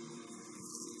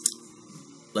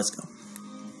 Let's go.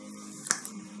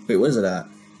 Wait, what is it at?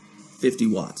 50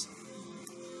 watts.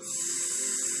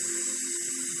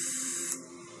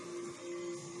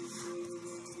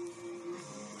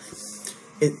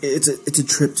 It's a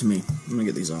trip to me. I'm gonna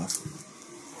get these off.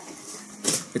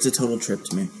 It's a total trip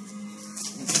to me.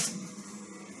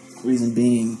 Reason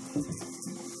being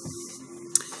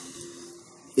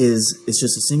is it's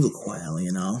just a single coil,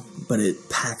 you know, but it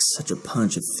packs such a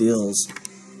punch. It feels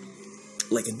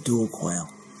like a dual coil.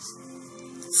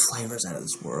 Flavors out of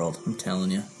this world, I'm telling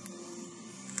you.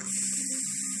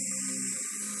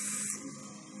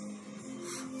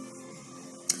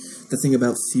 The thing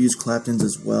about fused Claptons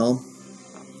as well,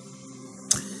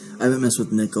 I haven't messed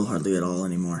with nickel hardly at all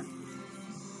anymore.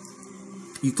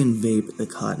 You can vape the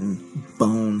cotton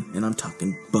bone, and I'm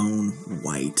talking bone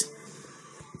white,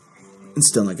 and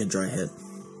still not get dry hit.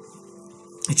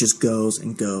 It just goes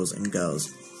and goes and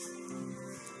goes.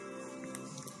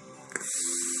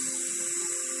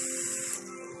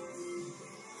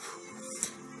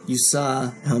 You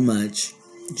saw how much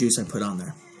juice I put on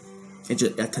there. I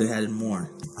could have added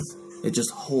more. It just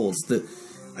holds.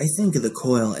 I think of the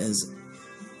coil as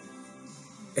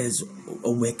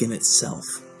a wick in itself.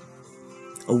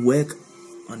 A wick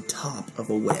on top of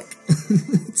a wick.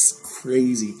 It's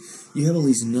crazy. You have all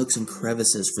these nooks and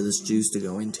crevices for this juice to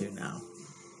go into now.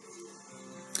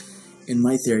 And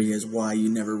my theory is why you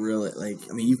never really,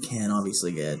 you can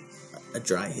obviously get a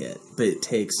dry hit, but it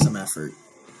takes some effort.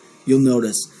 You'll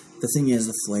notice, the thing is,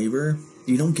 the flavor,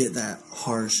 you don't get that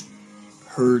harsh,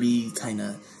 hurty, kind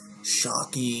of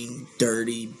shocking,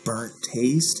 dirty, burnt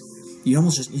taste. You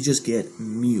just get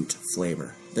mute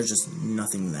flavor. There's just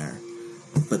nothing there.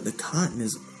 But the cotton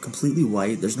is completely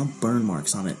white. There's no burn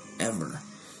marks on it ever.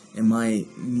 And my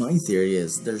theory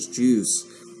is there's juice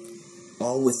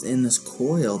all within this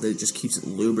coil that just keeps it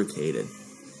lubricated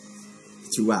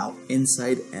throughout,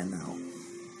 inside and out.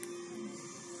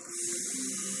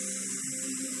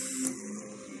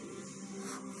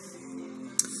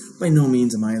 By no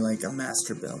means am I like a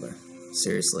master builder.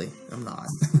 Seriously, I'm not.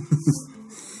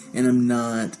 And I'm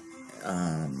not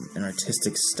an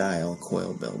artistic style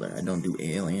coil builder. I don't do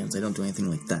aliens. I don't do anything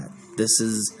like that. This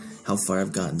is how far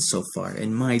I've gotten so far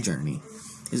in my journey,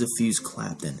 is a fused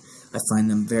Clapton. I find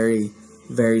them very,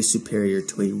 very superior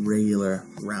to a regular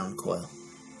round coil.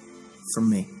 For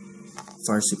me,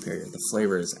 far superior. The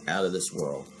flavor is out of this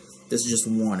world. This is just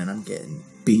one, and I'm getting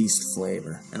beast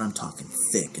flavor. And I'm talking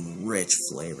thick and rich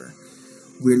flavor.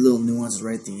 Weird little nuances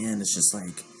right at the end. It's just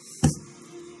like,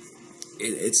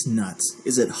 it's nuts.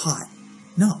 Is it hot?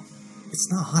 No.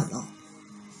 It's not hot at all.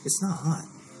 It's not hot.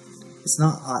 It's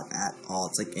not hot at all.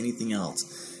 It's like anything else.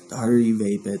 The harder you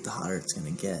vape it, the hotter it's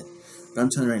going to get. But I'm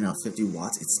telling you right now, 50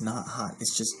 watts, it's not hot.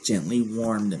 It's just gently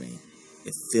warm to me.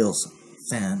 It feels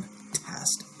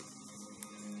fantastic.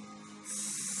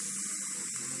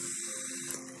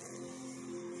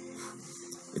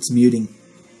 It's muting.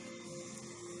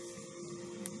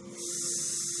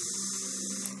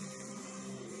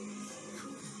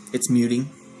 It's muting.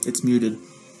 It's muted.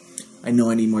 I know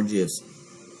I need more juice.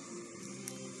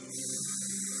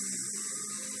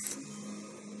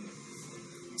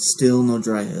 Still no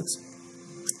dry hits.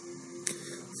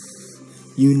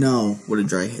 You know what a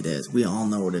dry hit is. We all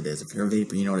know what it is. If you're a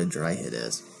vapor, you know what a dry hit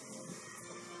is.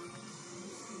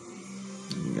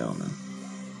 There you go, man.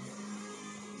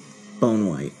 Bone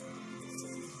white.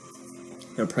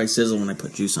 It'll probably sizzle when I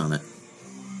put juice on it.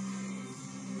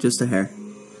 Just a hair.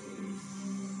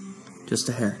 Just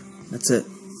a hair. That's it.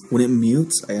 When it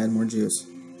mutes, I add more juice.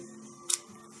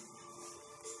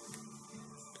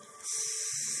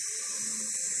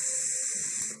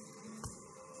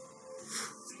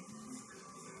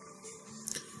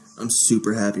 I'm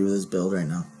super happy with this build right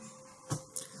now.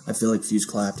 I feel like fused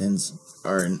Claptons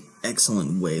are an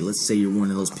excellent way. Let's say you're one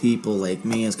of those people like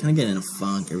me. I was kind of getting in a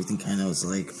funk. Everything kind of was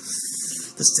like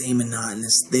the same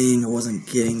monotonous thing. I wasn't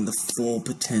getting the full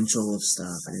potential of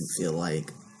stuff. I didn't feel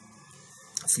like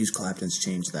fused Claptons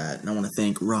changed that. And I want to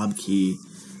thank Rob Key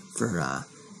for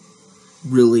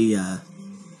really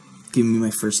giving me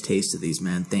my first taste of these,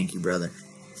 man. Thank you, brother.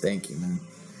 Thank you, man.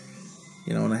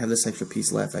 You know, when I have this extra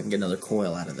piece left, I can get another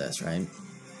coil out of this, right?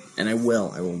 And I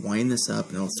will. I will wind this up,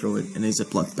 and I'll throw it in a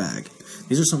Ziploc bag.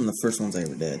 These are some of the first ones I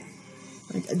ever did.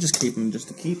 Like, I just keep them just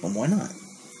to keep them. Why not?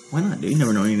 Why not, dude? You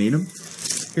never know when you need them.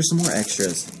 Here's some more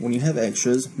extras. When you have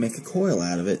extras, make a coil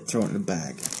out of it, throw it in a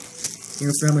bag. You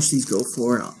know, for how much these go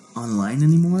for online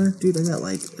anymore? Dude, I got,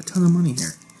 like, a ton of money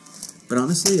here. But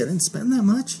honestly, I didn't spend that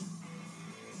much.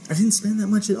 I didn't spend that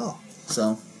much at all.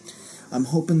 So, I'm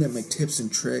hoping that my tips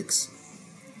and tricks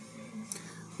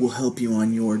will help you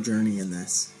on your journey in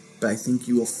this. But I think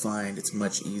you will find it's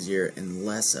much easier and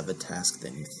less of a task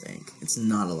than you think. It's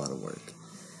not a lot of work.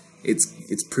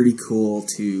 It's pretty cool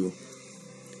to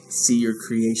see your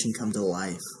creation come to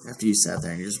life after you sat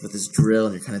there and you're just with this drill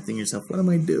and you're kind of thinking to yourself, what am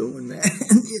I doing, man?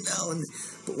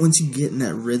 But once you get in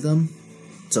that rhythm,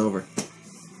 it's over.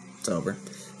 It's over.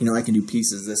 I can do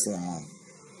pieces this long,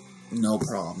 no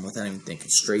problem, without even thinking,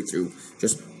 straight through.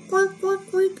 Just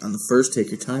on the first, take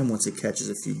your time. Once it catches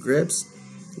a few grips,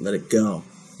 let it go.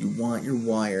 You want your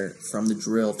wire from the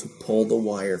drill to pull the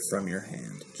wire from your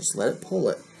hand. Just let it pull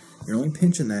it. You're only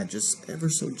pinching that just ever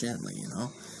so gently, you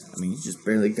just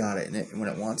barely got it, and when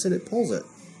it wants it, it pulls it.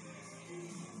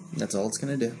 That's all it's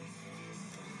going to do.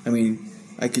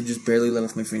 I could just barely let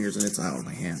off my fingers, and it's out of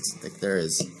my hands. Like, there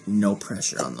is no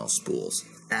pressure on those spools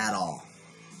at all.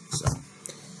 So,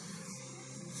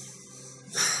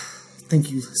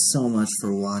 thank you so much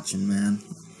for watching, man.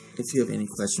 If you have any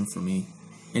questions for me,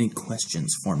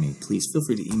 please feel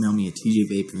free to email me at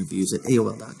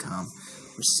tjvapingreviews@aol.com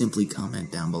or simply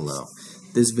comment down below.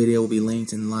 This video will be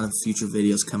linked in a lot of future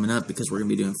videos coming up because we're going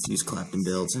to be doing fused Clapton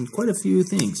builds and quite a few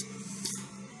things.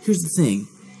 Here's the thing.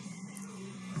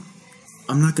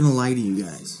 I'm not going to lie to you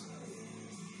guys.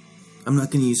 I'm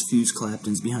not going to use fused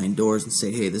Claptons behind doors and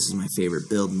say, hey, this is my favorite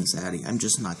build in this Addy. I'm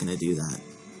just not going to do that.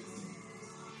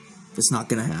 It's not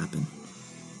going to happen.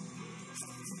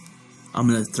 I'm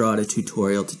going to throw out a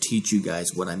tutorial to teach you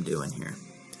guys what I'm doing here.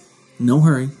 No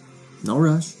hurry. No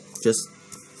rush. Just,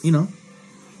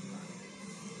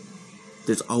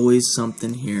 there's always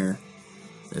something here.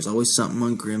 There's always something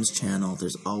on Grimm's channel.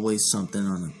 There's always something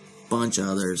on a bunch of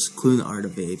others, including the art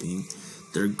of vaping.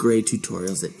 There are great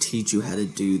tutorials that teach you how to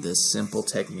do this simple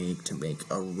technique to make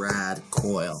a rad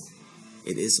coil.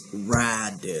 It is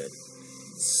rad, dude.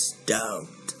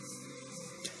 Stoked.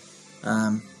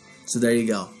 So there you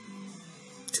go.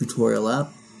 Tutorial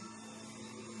up.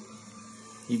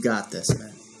 You got this,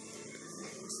 man.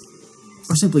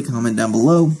 Or simply comment down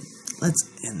below. Let's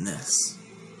end this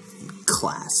in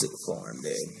classic form,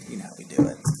 dude. You know how we do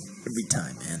it. Every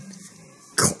time, man.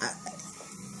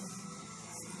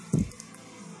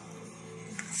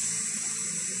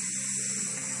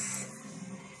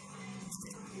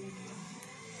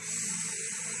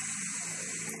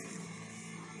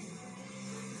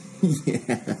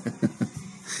 Yeah.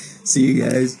 See you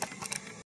guys.